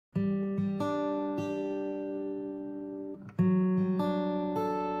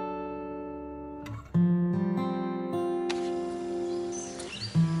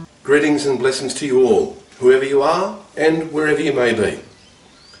Greetings and blessings to you all, whoever you are and wherever you may be.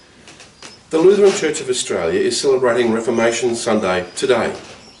 The Lutheran Church of Australia is celebrating Reformation Sunday today.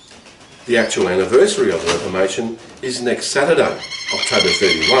 The actual anniversary of the Reformation is next Saturday, October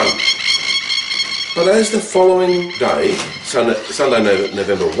 31. But as the following day, Sunday,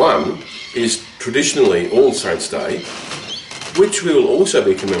 November 1, is traditionally All Saints' Day, which we will also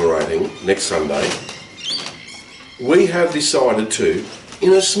be commemorating next Sunday, we have decided to,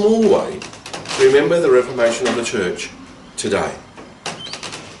 in a small way, remember the Reformation of the Church today.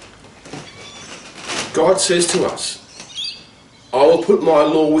 God says to us, I will put my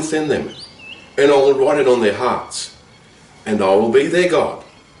law within them, and I will write it on their hearts, and I will be their God,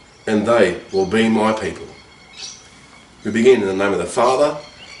 and they will be my people. We begin in the name of the Father,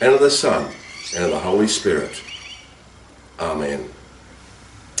 and of the Son, and of the Holy Spirit. Amen.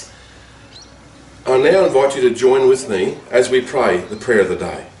 I now invite you to join with me as we pray the prayer of the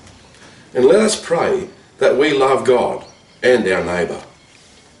day. And let us pray that we love God and our neighbour.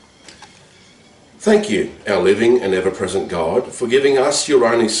 Thank you, our living and ever-present God, for giving us your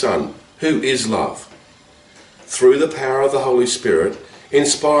only Son, who is love. Through the power of the Holy Spirit,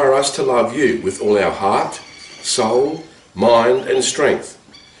 inspire us to love you with all our heart, soul, mind and strength,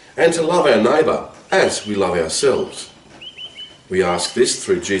 and to love our neighbour as we love ourselves. We ask this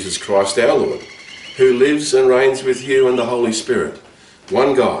through Jesus Christ our Lord, who lives and reigns with you and the Holy Spirit,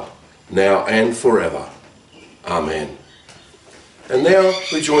 one God, now and forever. Amen. And now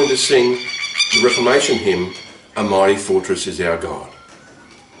we join to sing the Reformation hymn, A Mighty Fortress is Our God.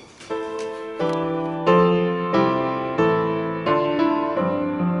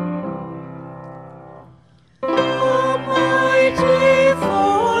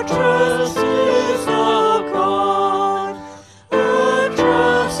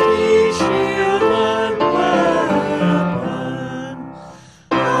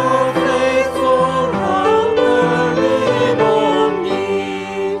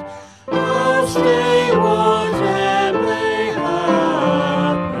 Stay what and may have.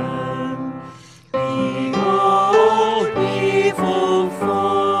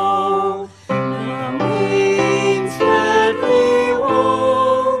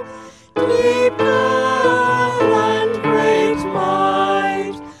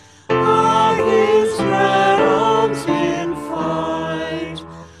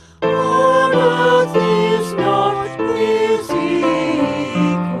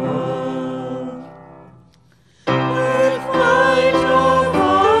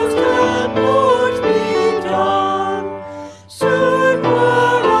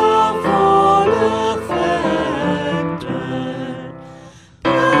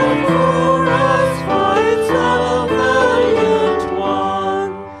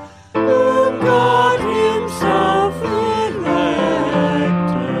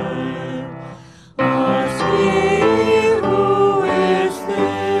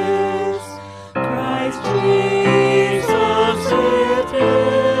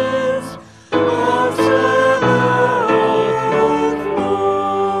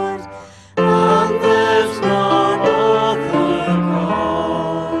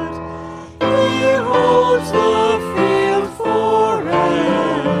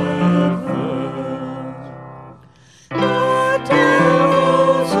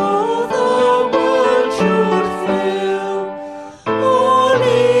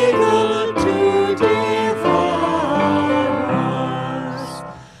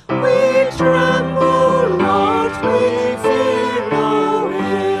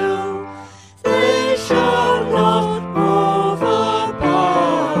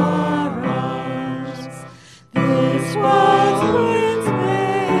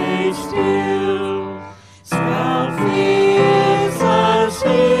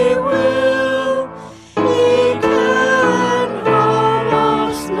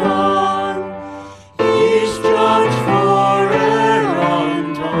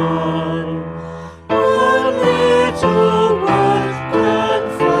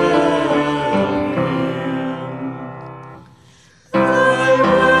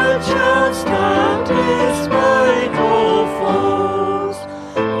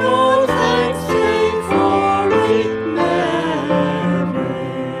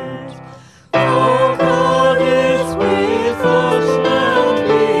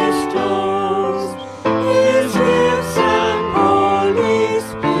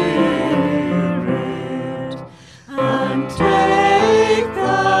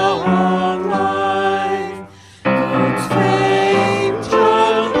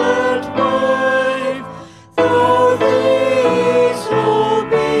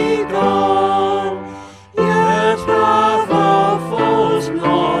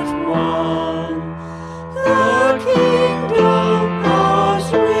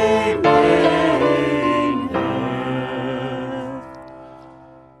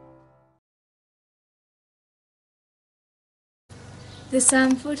 The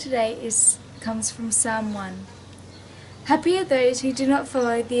psalm for today comes from Psalm 1. Happy are those who do not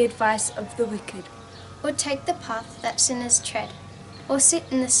follow the advice of the wicked, or take the path that sinners tread, or sit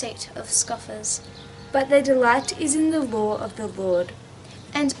in the seat of scoffers. but their delight is in the law of the Lord,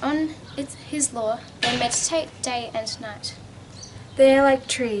 And on his law they meditate day and night, They are like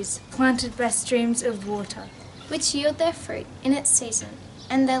trees planted by streams of water. which yield their fruit in its season,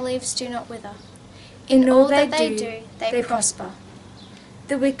 and their leaves do not wither. In all that they do, they prosper.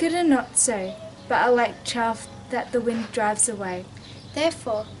 The wicked are not so, but are like chaff that the wind drives away.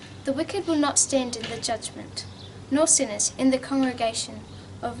 Therefore the wicked will not stand in the judgment, nor sinners in the congregation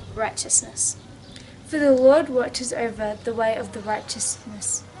of righteousness. For the Lord watches over the way of the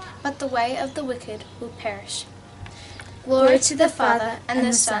righteousness, But the way of the wicked will perish. Glory to the Father, and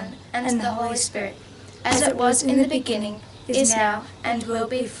the Son, and the Holy Spirit, as it was in the beginning, is now, and will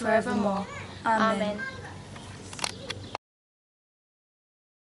be forevermore. Amen.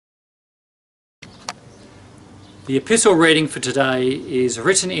 The epistle reading for today is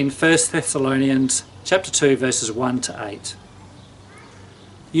written in 1 Thessalonians chapter 2 verses 1 to 8.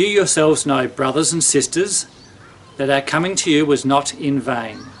 You yourselves know, brothers and sisters, that our coming to you was not in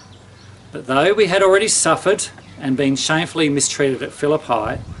vain. But though we had already suffered and been shamefully mistreated at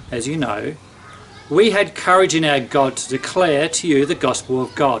Philippi, as you know, we had courage in our God to declare to you the gospel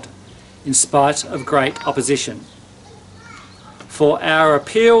of God, in spite of great opposition. For our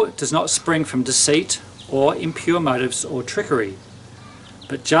appeal does not spring from deceit or impure motives or trickery,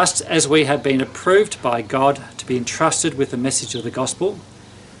 but just as we have been approved by God to be entrusted with the message of the gospel,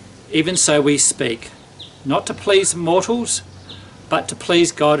 even so we speak, not to please mortals, but to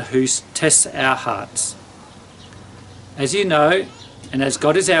please God who tests our hearts. As you know, and as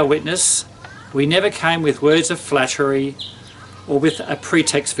God is our witness, we never came with words of flattery or with a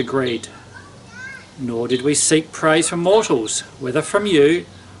pretext for greed, nor did we seek praise from mortals, whether from you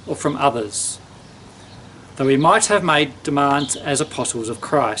or from others, though we might have made demands as apostles of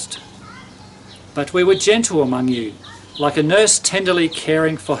Christ. But we were gentle among you, like a nurse tenderly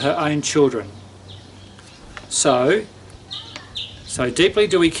caring for her own children. So deeply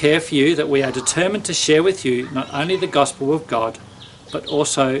do we care for you that we are determined to share with you not only the gospel of God, but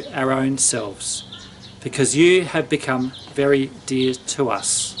also our own selves, because you have become very dear to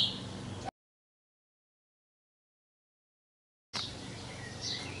us.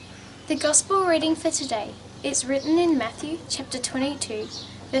 The Gospel reading for today is written in Matthew chapter 22,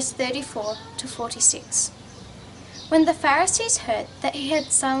 verse 34 to 46. When the Pharisees heard that he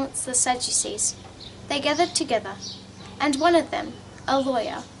had silenced the Sadducees, they gathered together, and one of them, a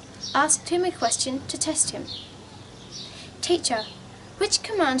lawyer, asked him a question to test him. Teacher, which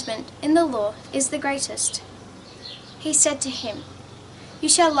commandment in the law is the greatest? He said to him, You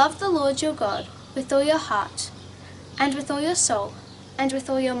shall love the Lord your God with all your heart, and with all your soul, and with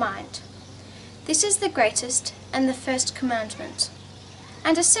all your mind. This is the greatest and the first commandment.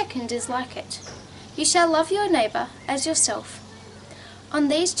 And a second is like it. You shall love your neighbour as yourself. On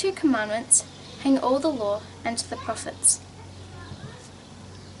these two commandments hang all the law and the prophets.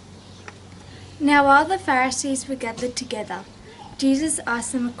 Now while the Pharisees were gathered together, Jesus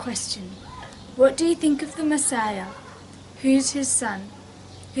asked them a question. What do you think of the Messiah? Who's his son?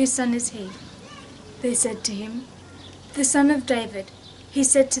 Whose son is he? They said to him, The son of David. He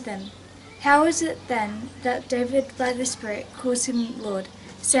said to them, How is it then that David by the Spirit calls him Lord,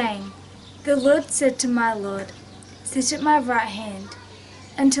 saying, The Lord said to my Lord, Sit at my right hand,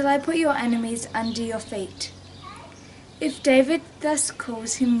 until I put your enemies under your feet. If David thus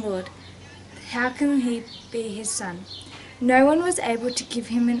calls him Lord, how can he be his son? No one was able to give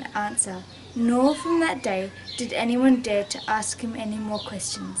him an answer, nor from that day did anyone dare to ask him any more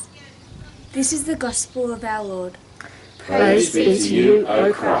questions. This is the gospel of our Lord. Praise be to you,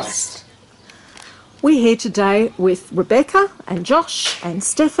 O Christ. We're here today with Rebecca and Josh and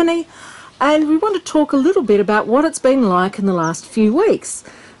Stephanie, and we want to talk a little bit about what it's been like in the last few weeks.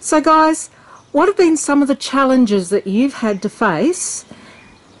 So guys, what have been some of the challenges that you've had to face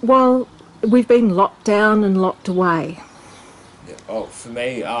while we've been locked down and locked away? For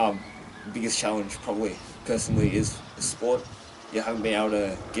me, the biggest challenge probably personally is the sport. You haven't been able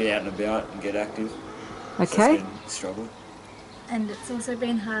to get out and about and get active. Okay. So it's been a struggle. And it's also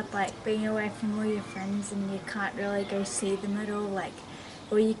been hard, being away from all your friends and you can't really go see them at all.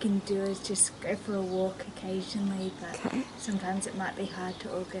 All you can do is just go for a walk occasionally, but sometimes it might be hard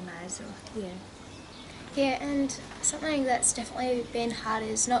to organise. Yeah, and something that's definitely been hard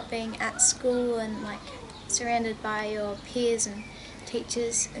is not being at school and surrounded by your peers and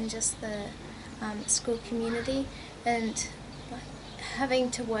teachers and just the school community, and having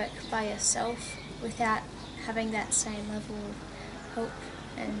to work by yourself without having that same level help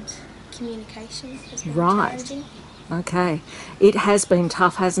and communication has been Right. challenging. Okay. It has been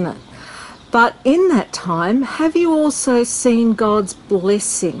tough, hasn't it? But in that time, have you also seen God's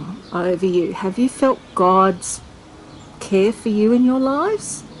blessing over you? Have you felt God's care for you in your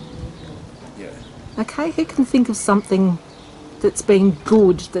lives? Yeah. Okay, who can think of something that's been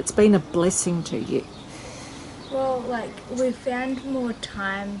good, that's been a blessing to you? Well, like, we've found more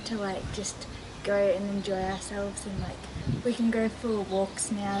time to, like, just go and enjoy ourselves, and, like, we can go for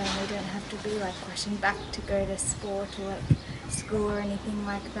walks now and we don't have to be, like, rushing back to go to sport or, like, school or anything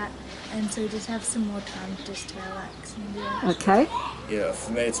like that. And so we just have some more time just to relax and do it. Okay. Yeah,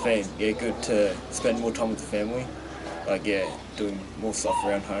 for me it's been good to spend more time with the family. Like, doing more stuff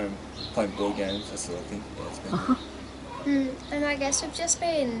around home, playing board games, that sort of thing. Yeah, it's been And I guess we've just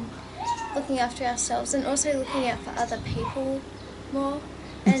been looking after ourselves and also looking out for other people more,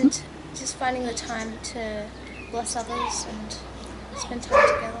 and just finding the time to bless others and spend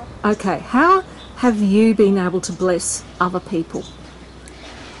time together. Okay, how have you been able to bless other people?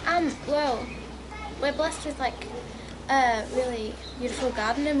 Well, we're blessed with like a really beautiful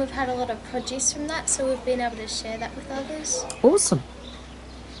garden, and we've had a lot of produce from that, so we've been able to share that with others. Awesome.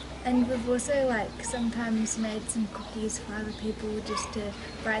 And we've also, like, sometimes made some cookies for other people just to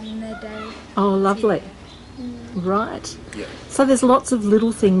brighten their day. Oh, lovely. Right. Yeah. So there's lots of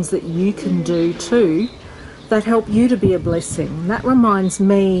little things that you can do too that help you to be a blessing. That reminds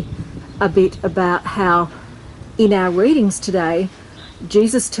me a bit about how in our readings today,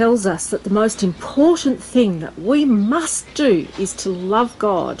 Jesus tells us that the most important thing that we must do is to love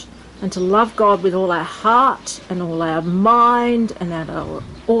God, and to love God with all our heart and all our mind and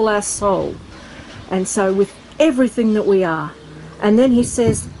all our soul. And so with everything that we are. And then he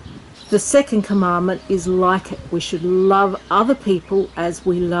says the second commandment is like it. We should love other people as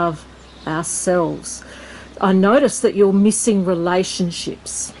we love ourselves. I notice that you're missing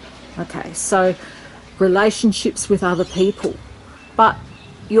relationships. Okay, so relationships with other people. But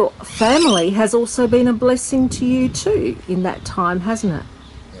your family has also been a blessing to you too in that time, hasn't it?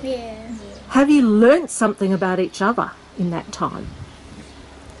 Yeah. Have you learnt something about each other in that time?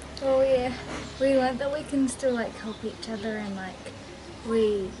 Well, yeah, we learned that we can still, like, help each other, and, like,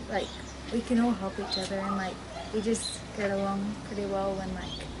 we can all help each other, and, like, we just get along pretty well when,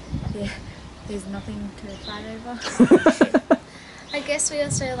 like, yeah, there's nothing to fight over. I guess we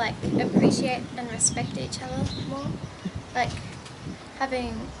also like appreciate and respect each other more. Like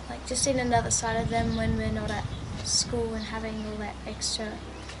having like just seen another side of them when we're not at school, and having all that extra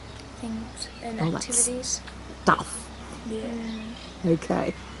things and All that activities. Stuff. Yeah.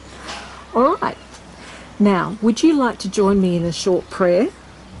 Okay. All right. Now, would you like to join me in a short prayer?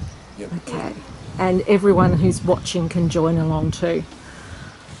 Yep. Okay. And everyone who's watching can join along too.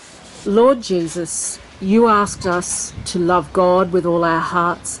 Lord Jesus, you asked us to love God with all our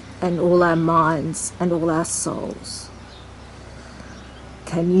hearts and all our minds and all our souls.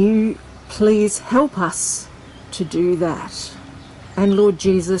 Can you please help us to do that? And Lord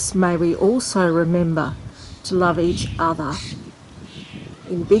Jesus, may we also remember to love each other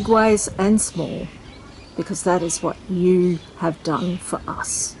in big ways and small, because that is what you have done for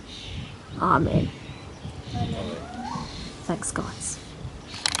us. Amen. Thanks, guys.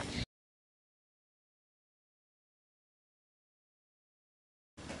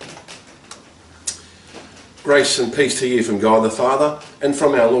 Grace and peace to you from God the Father and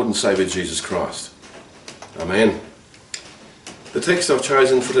from our Lord and Saviour Jesus Christ. Amen. The text I've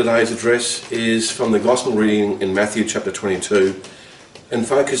chosen for today's address is from the Gospel reading in Matthew chapter 22 and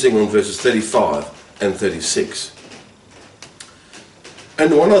focusing on verses 35 and 36.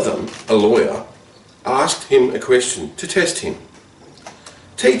 And one of them, a lawyer, asked him a question to test him.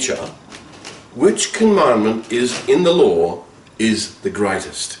 Teacher, which commandment is in the law is the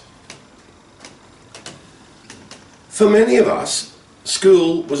greatest? For many of us,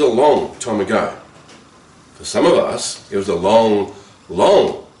 school was a long time ago. For some of us, it was a long,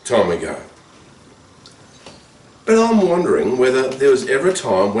 long time ago. But I'm wondering whether there was ever a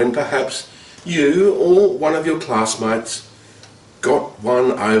time when perhaps you or one of your classmates got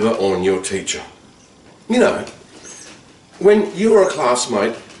one over on your teacher. You know, when you or a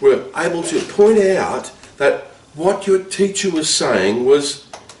classmate were able to point out that what your teacher was saying was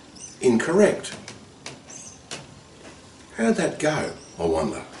incorrect. How'd that go, I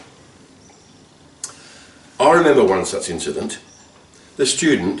wonder? I remember one such incident. The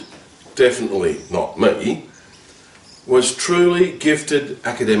student, definitely not me, was truly gifted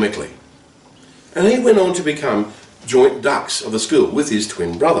academically. And he went on to become joint dux of the school with his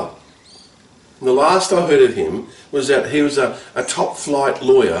twin brother. And the last I heard of him was that he was a top flight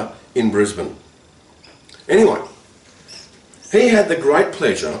lawyer in Brisbane. Anyway, He had the great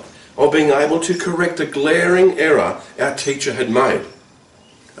pleasure of being able to correct a glaring error our teacher had made.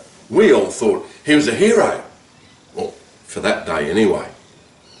 We all thought he was a hero, well, for that day anyway.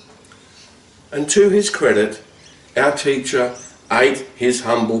 And to his credit, our teacher ate his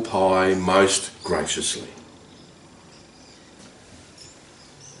humble pie most graciously.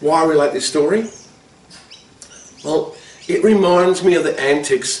 Why relate this story? Well, it reminds me of the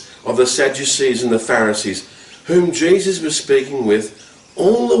antics of the Sadducees and the Pharisees, whom Jesus was speaking with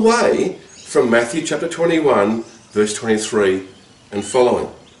all the way from Matthew chapter 21, verse 23 and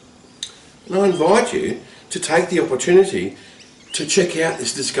following. And I invite you to take the opportunity to check out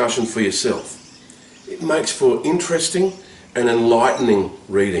this discussion for yourself. It makes for interesting and enlightening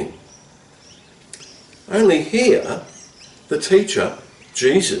reading. Only here, the teacher,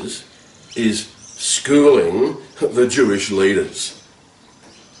 Jesus, is schooling the Jewish leaders.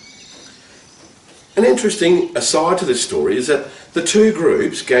 An interesting aside to this story is that the two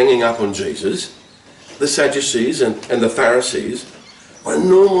groups ganging up on Jesus, the Sadducees and the Pharisees, are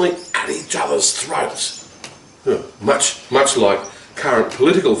normally at each other's throats, much like current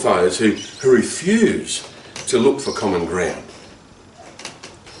political foes who refuse to look for common ground.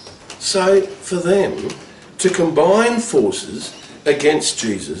 So for them to combine forces against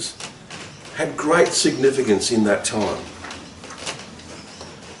Jesus had great significance in that time.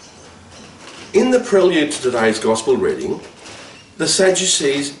 In the prelude to today's Gospel reading, the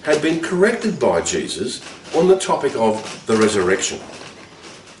Sadducees had been corrected by Jesus on the topic of the resurrection.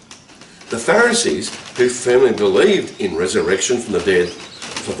 The Pharisees, who firmly believed in resurrection from the dead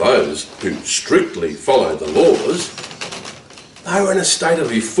for those who strictly followed the laws, they were in a state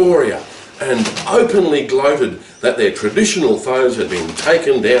of euphoria and openly gloated that their traditional foes had been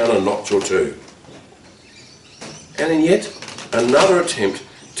taken down a notch or two. And in yet another attempt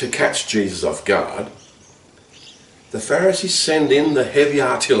to catch Jesus off guard, the Pharisees send in the heavy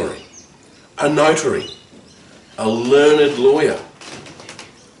artillery, a notary, a learned lawyer.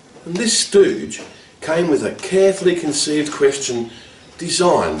 And this stooge came with a carefully conceived question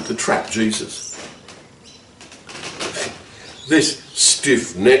designed to trap Jesus. This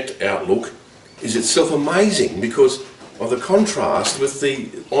stiff-necked outlook is itself amazing because of the contrast with the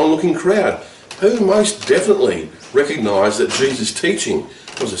onlooking crowd, who most definitely recognised that Jesus' teaching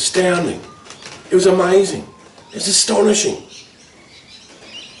was astounding. It was amazing. It was astonishing.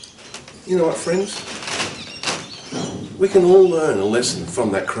 You know what, friends? We can all learn a lesson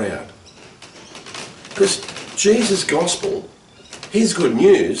from that crowd. Because Jesus' gospel, his good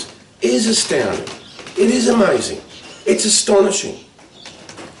news, is astounding. It is amazing. It's astonishing.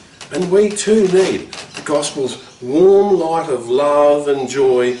 And we too need the gospel's warm light of love and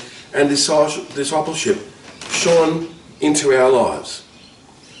joy and discipleship shone into our lives,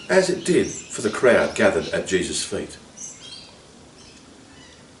 as it did for the crowd gathered at Jesus' feet.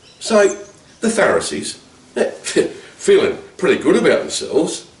 So, the Pharisees, feeling pretty good about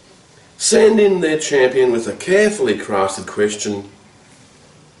themselves, send in their champion with a carefully crafted question: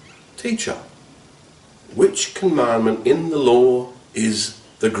 Teacher, which commandment in the law is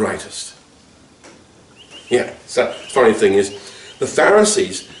the greatest? Yeah, so funny thing is, the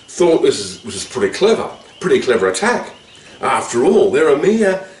Pharisees thought this was pretty clever attack. After all, there are a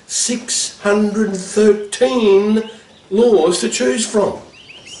mere 613 laws to choose from.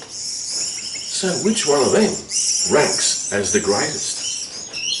 So which one of them ranks as the greatest?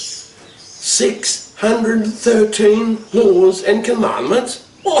 613 laws and commandments?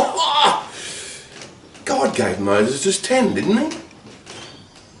 God gave Moses just 10, didn't he?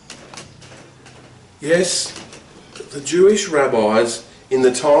 Yes, the Jewish rabbis in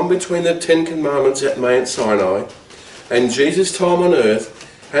the time between the 10 Commandments at Mount Sinai and Jesus' time on earth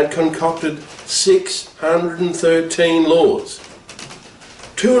had concocted 613 laws.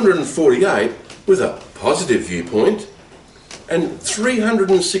 248 with a positive viewpoint, and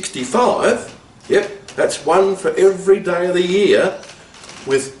 365, yep, that's one for every day of the year,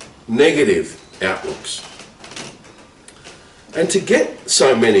 with negative outlooks. And to get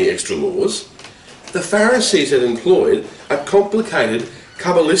so many extra laws, the Pharisees had employed a complicated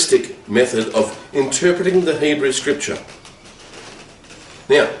Kabbalistic method of interpreting the Hebrew scripture.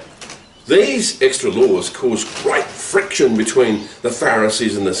 Now, these extra laws caused great friction between the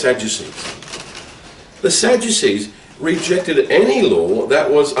Pharisees and the Sadducees. The Sadducees rejected any law that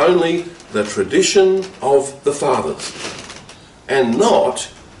was only the tradition of the fathers and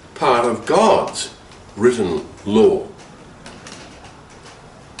not part of God's written law.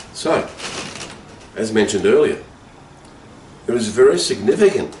 So, as mentioned earlier, it was very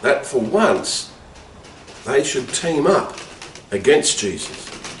significant that for once they should team up against Jesus.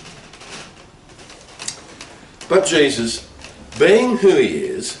 But Jesus being who he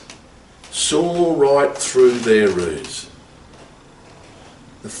is, saw right through their ruse.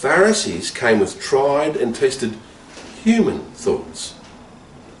 The Pharisees came with tried and tested human thoughts.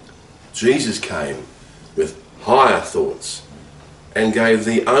 Jesus came with higher thoughts and gave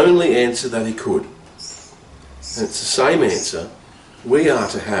the only answer that he could. And it's the same answer we are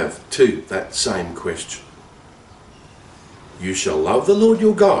to have to that same question. You shall love the Lord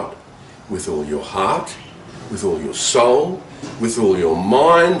your God with all your heart, with all your soul, with all your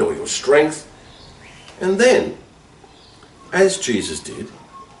mind or your strength. And then, as Jesus did,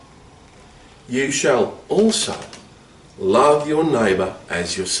 you shall also love your neighbour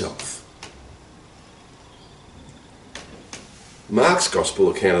as yourself. Mark's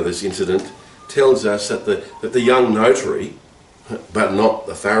Gospel account of this incident tells us that the young notary, but not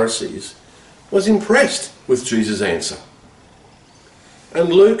the Pharisees, was impressed with Jesus' answer. And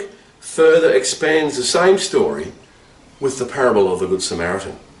Luke further expands the same story with the parable of the Good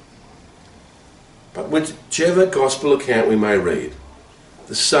Samaritan. But whichever Gospel account we may read,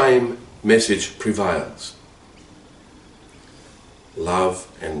 the same message prevails. Love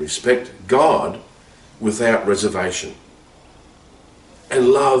and respect God without reservation. And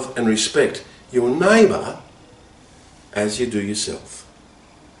love and respect your neighbour as you do yourself.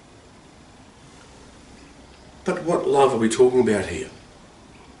 But what love are we talking about here?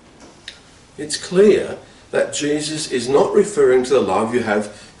 It's clear that Jesus is not referring to the love you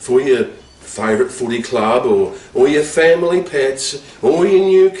have for your favourite footy club or your family pets or your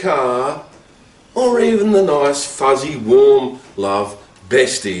new car or even the nice fuzzy warm love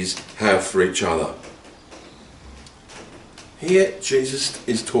besties have for each other. Here Jesus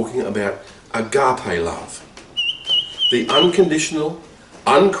is talking about agape love, the unconditional,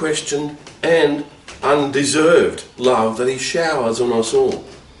 unquestioned and undeserved love that he showers on us all.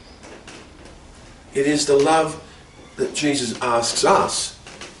 It is the love that Jesus asks us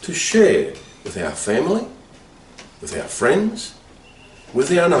to share with our family, with our friends,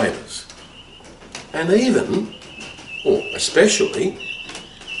 with our neighbours, and even, or especially,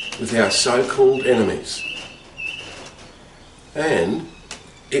 with our so-called enemies. And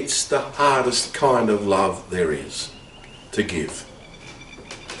it's the hardest kind of love there is to give.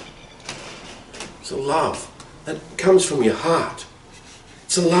 It's a love that comes from your heart.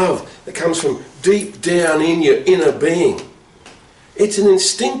 It's a love that comes from deep down in your inner being. It's an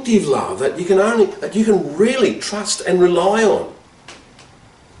instinctive love that you can really trust and rely on.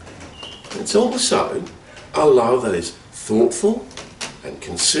 It's also a love that is thoughtful and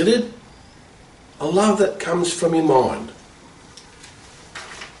considered, a love that comes from your mind.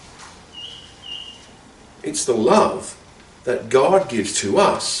 It's the love that God gives to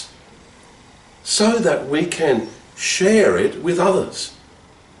us so that we can share it with others.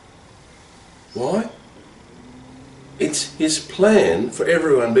 Why? It's his plan for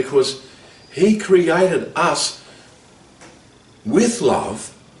everyone because he created us with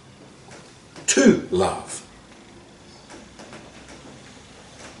love to love.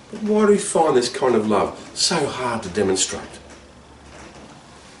 But why do we find this kind of love so hard to demonstrate?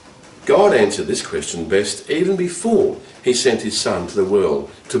 God answered this question best even before he sent his Son to the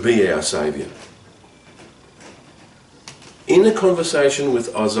world to be our Saviour. In a conversation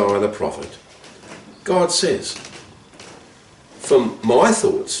with Isaiah the prophet, God says, "For my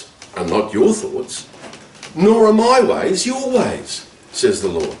thoughts are not your thoughts, nor are my ways your ways, says the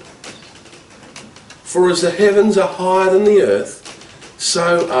Lord. For as the heavens are higher than the earth,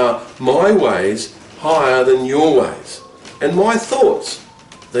 so are my ways higher than your ways, and my thoughts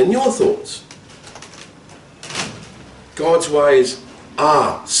than your thoughts." God's ways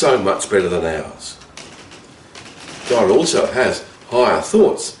are so much better than ours. God also has higher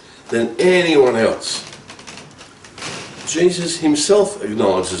thoughts than anyone else. Jesus himself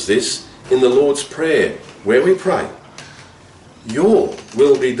acknowledges this in the Lord's Prayer, where we pray, "Your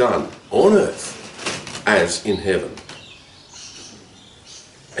will be done on earth as in heaven."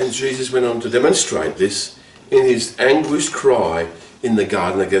 And Jesus went on to demonstrate this in his anguished cry in the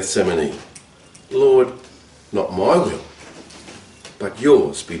Garden of Gethsemane, "Lord, not my will, but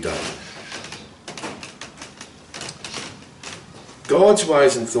yours be done." God's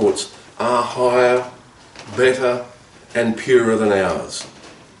ways and thoughts are higher, better, and purer than ours.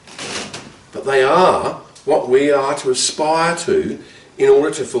 But they are what we are to aspire to in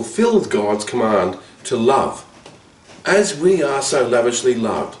order to fulfill God's command to love, as we are so lavishly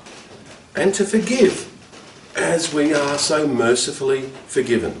loved, and to forgive, as we are so mercifully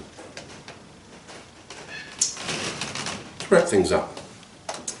forgiven. To wrap things up,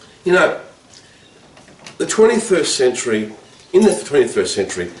 in the 21st century,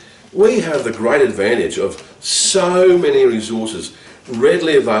 We have the great advantage of so many resources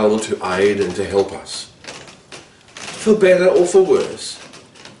readily available to aid and to help us. For better or for worse,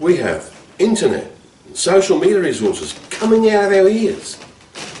 we have internet and social media resources coming out of our ears.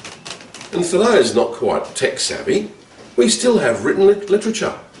 And for those not quite tech savvy, we still have written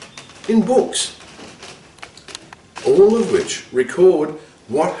literature in books, all of which record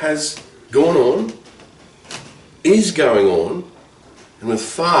what has gone on, is going on, and with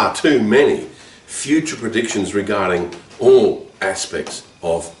far too many future predictions regarding all aspects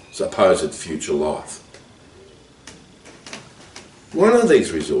of supposed future life. One of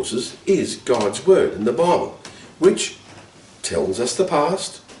these resources is God's Word in the Bible, which tells us the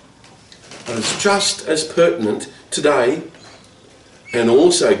past, but is just as pertinent today and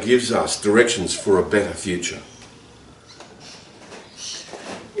also gives us directions for a better future.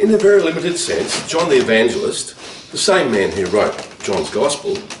 In a very limited sense, John the Evangelist, the same man who wrote John's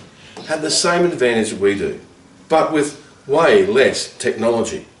Gospel, had the same advantage that we do, but with way less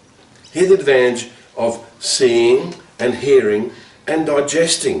technology. He had the advantage of seeing and hearing and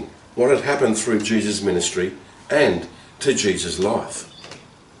digesting what had happened through Jesus' ministry and to Jesus' life.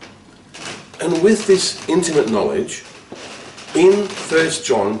 And with this intimate knowledge, in 1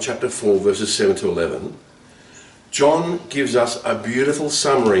 John chapter 4 verses 7 to 11, John gives us a beautiful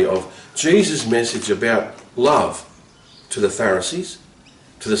summary of Jesus' message about love to the Pharisees,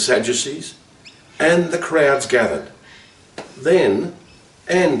 to the Sadducees, and the crowds gathered, then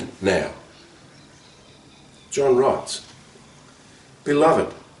and now. John writes,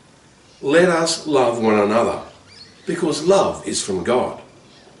 "Beloved, let us love one another, because love is from God.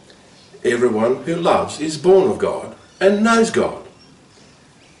 Everyone who loves is born of God and knows God.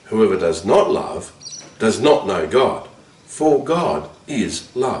 Whoever does not love does not know God, for God is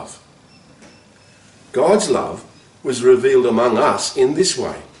love." God's love was revealed among us in this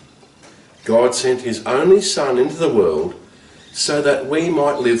way. God sent his only Son into the world so that we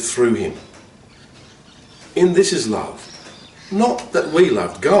might live through him. In this is love, not that we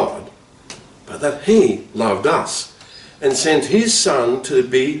loved God, but that he loved us and sent his Son to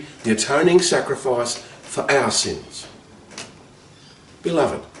be the atoning sacrifice for our sins.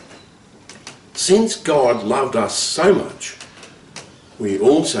 Beloved, since God loved us so much, we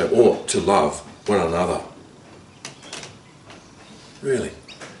also ought to love one another. Really,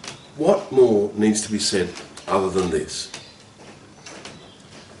 what more needs to be said other than this?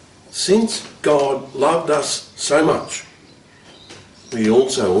 Since God loved us so much, we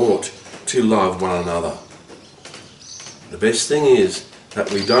also ought to love one another. The best thing is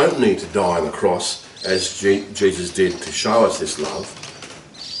that we don't need to die on the cross as Jesus did to show us this love.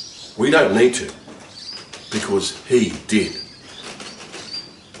 We don't need to, because he did.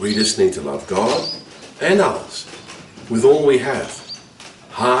 We just need to love God and others with all we have: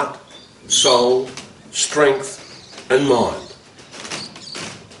 heart, soul, strength and mind.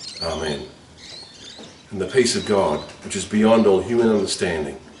 Amen. And the peace of God, which is beyond all human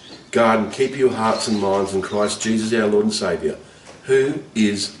understanding, guard and keep your hearts and minds in Christ Jesus our Lord and Saviour, who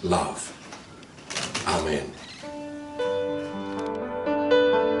is love. Amen.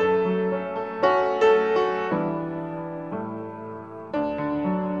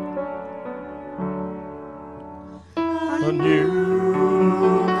 A new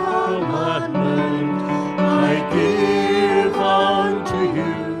commandment I give unto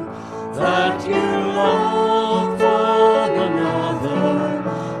you, that you love one another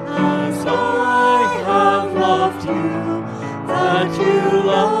as I have loved you, that you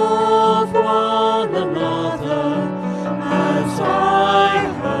love one another as I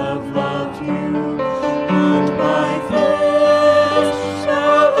have loved you. And by this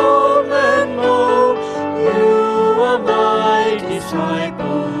shall all men know you are my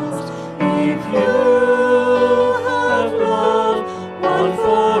disciples, if you have love one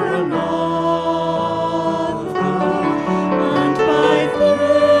for another. And by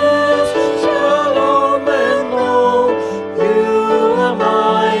this shall all men know you are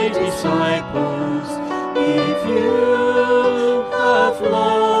my disciples, if you have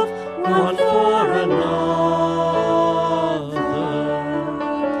love one for another.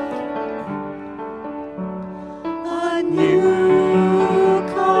 A new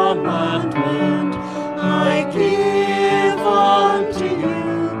commandment I give unto you,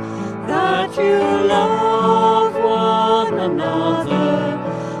 that you love one another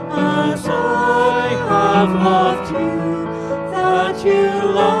as I have loved you, that you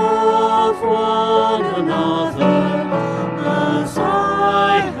love one another as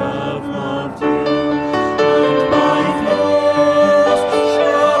I have loved you. And by this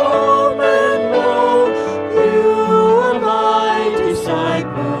shall all men know you are my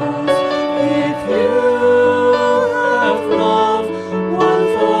disciples,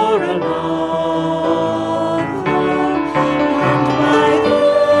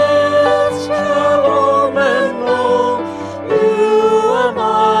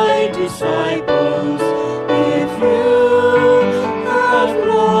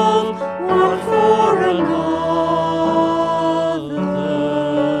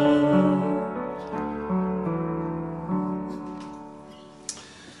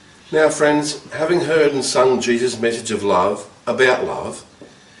 Now friends, having heard and sung Jesus' message of love, about love,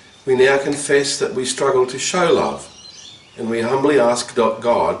 we now confess that we struggle to show love, and we humbly ask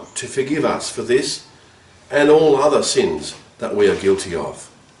God to forgive us for this and all other sins that we are guilty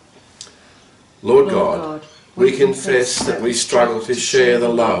of. Lord God, we confess that we struggle to share the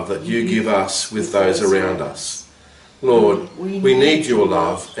love that you give us with those around us. Lord, we need your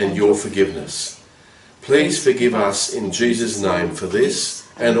love and your forgiveness. Please forgive us in Jesus' name for this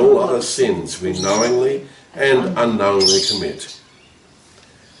and all other sins we knowingly and unknowingly commit.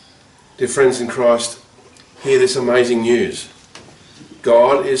 Dear friends in Christ, hear this amazing news.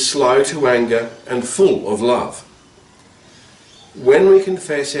 God is slow to anger and full of love. When we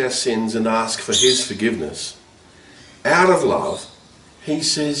confess our sins and ask for his forgiveness, out of love, he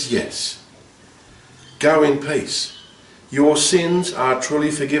says yes. Go in peace. Your sins are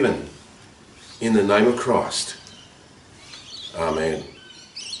truly forgiven. In the name of Christ. Amen.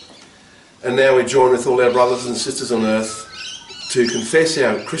 And now we join with all our brothers and sisters on earth to confess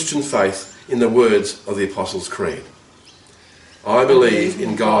our Christian faith in the words of the Apostles' Creed. I believe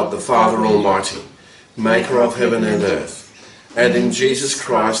in God the Father Almighty, maker of heaven and earth, and in Jesus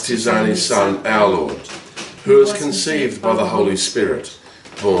Christ, his only Son, our Lord, who was conceived by the Holy Spirit,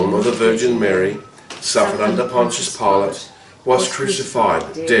 born of the Virgin Mary, suffered under Pontius Pilate, was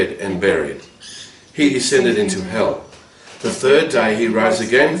crucified, dead and buried. He descended into hell. The third day he rose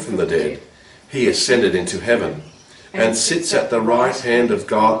again from the dead. He ascended into heaven, and sits at the right hand of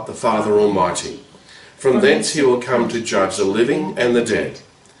God the Father Almighty. From thence he will come to judge the living and the dead.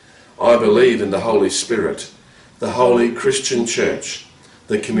 I believe in the Holy Spirit, the holy Christian Church,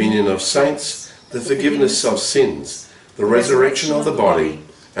 the communion of saints, the forgiveness of sins, the resurrection of the body,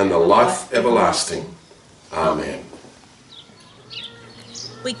 and the life everlasting. Amen.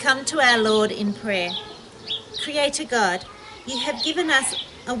 We come to our Lord in prayer. Creator God, you have given us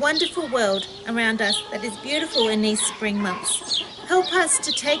a wonderful world around us that is beautiful in these spring months. Help us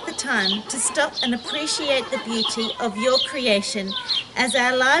to take the time to stop and appreciate the beauty of your creation as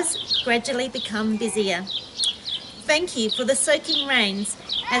our lives gradually become busier. Thank you for the soaking rains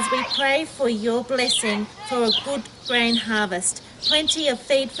as we pray for your blessing for a good grain harvest, plenty of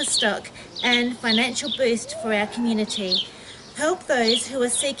feed for stock, and financial boost for our community. Help those who are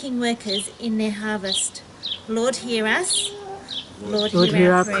seeking workers in their harvest. Lord, hear us. Lord,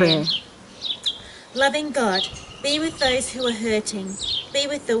 hear our prayer. Loving God, be with those who are hurting. Be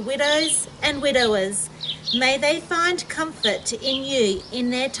with the widows and widowers. May they find comfort in you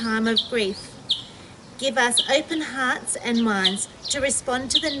in their time of grief. Give us open hearts and minds to respond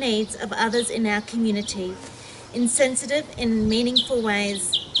to the needs of others in our community in sensitive and meaningful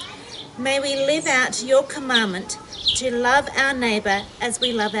ways. May we live out your commandment to love our neighbour as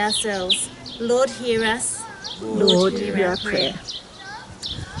we love ourselves. Lord, hear us. Lord, hear our prayer.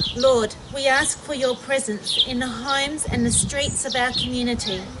 Lord, we ask for your presence in the homes and the streets of our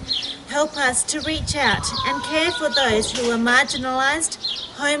community. Help us to reach out and care for those who are marginalised,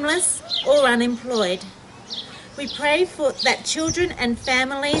 homeless or unemployed. We pray for that children and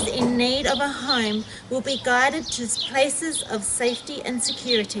families in need of a home will be guided to places of safety and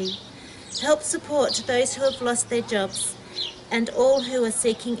security. Help support those who have lost their jobs and all who are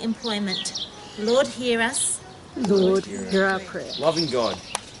seeking employment. Lord, hear us. Lord, hear our prayer. Loving God,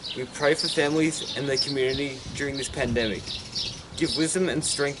 we pray for families and the community during this pandemic. Give wisdom and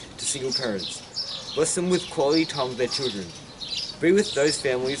strength to single parents. Bless them with quality time with their children. Be with those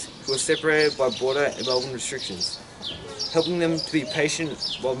families who are separated by border and Melbourne restrictions, helping them to be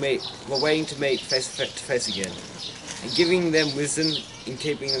patient while waiting to meet face to face again, and giving them wisdom in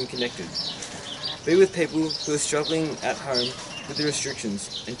keeping them connected. Be with people who are struggling at home with the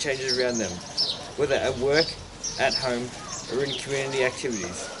restrictions and changes around them, whether at work, at home, or in community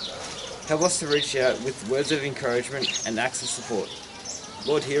activities. Help us to reach out with words of encouragement and acts of support.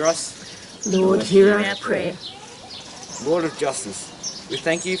 Lord, hear us. Lord, hear our prayer. Lord of Justice, we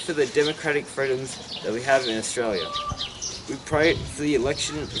thank you for the democratic freedoms that we have in Australia. We pray for the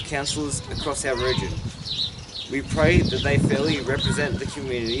election of councillors across our region. We pray that they fairly represent the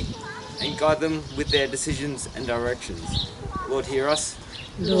community and guide them with their decisions and directions. Lord, hear us.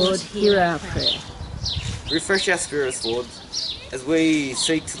 Lord, hear our prayer. Refresh our spirits, Lord, as we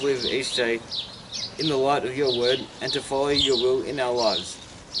seek to live each day in the light of your word and to follow your will in our lives.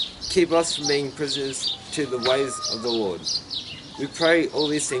 Keep us from being prisoners to the ways of the Lord. We pray all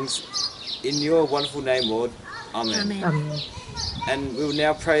these things in your wonderful name, Lord. Amen. Amen. And we will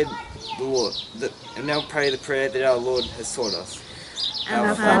now pray the prayer that our Lord has taught us.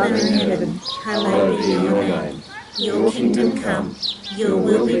 Our Father in heaven, hallowed be your name. Your kingdom come, your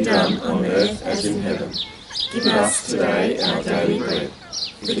will be done on earth as in heaven. Give us today our daily bread.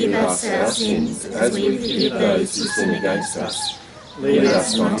 Forgive us our sins as we forgive those who sin against us. Lead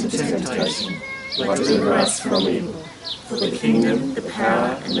us not into temptation, but deliver us from evil. For the kingdom, the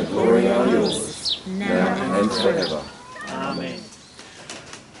power, and the glory are yours, now and forever. Amen.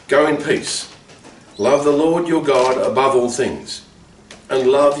 Go in peace. Love the Lord your God above all things, and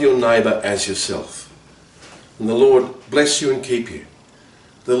love your neighbour as yourself. And the Lord bless you and keep you.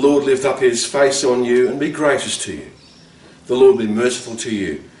 The Lord lift up his face on you and be gracious to you. The Lord be merciful to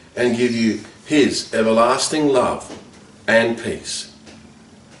you and give you his everlasting love and peace.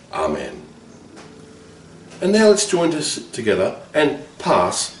 Amen. And now let's join us together and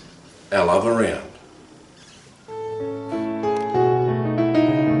pass our love around.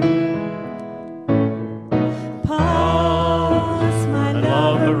 Pass my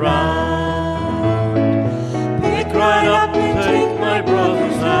love around. Pick right up and take my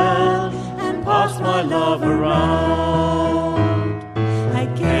brother's hand and pass my love around. I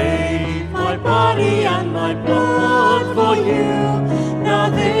gave my body and my blood for you. Now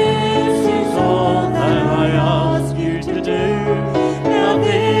this is all that I ask you to do. Now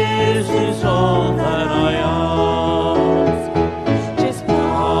this is all that I ask. Just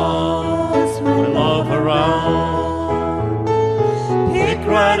pass my love around. Pick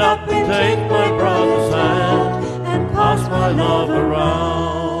right up and take my brother's hand and pass my love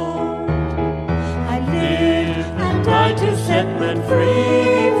around. I live and die to set men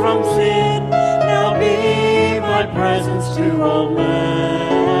free from sin. Now be my presence to all men.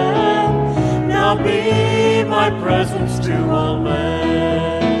 Now be my presence to all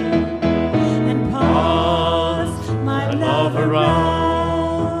men. And pass my love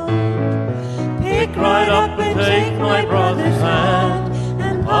around. Pick right up and take my brother's hand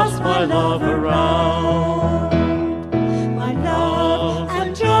and pass my love around. My love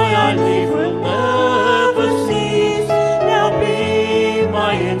and joy I leave will never cease. Now be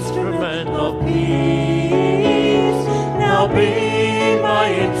my instrument of peace. Now be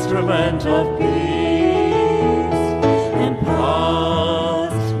my instrument of peace. And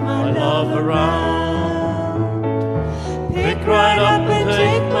pass my love around. Pick right up and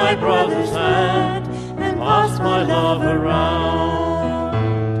take my brother's hand and pass my love around.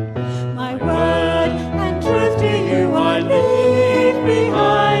 My word and truth to you I leave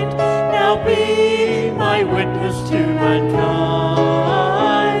behind. Now be my witness to mankind.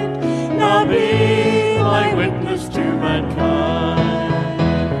 Now be my witness to mankind.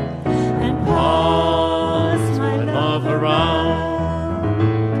 And pass my love around.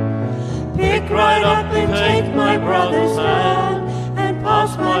 Pick right up and take my brother's hand and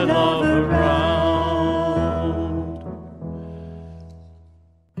pass my love around.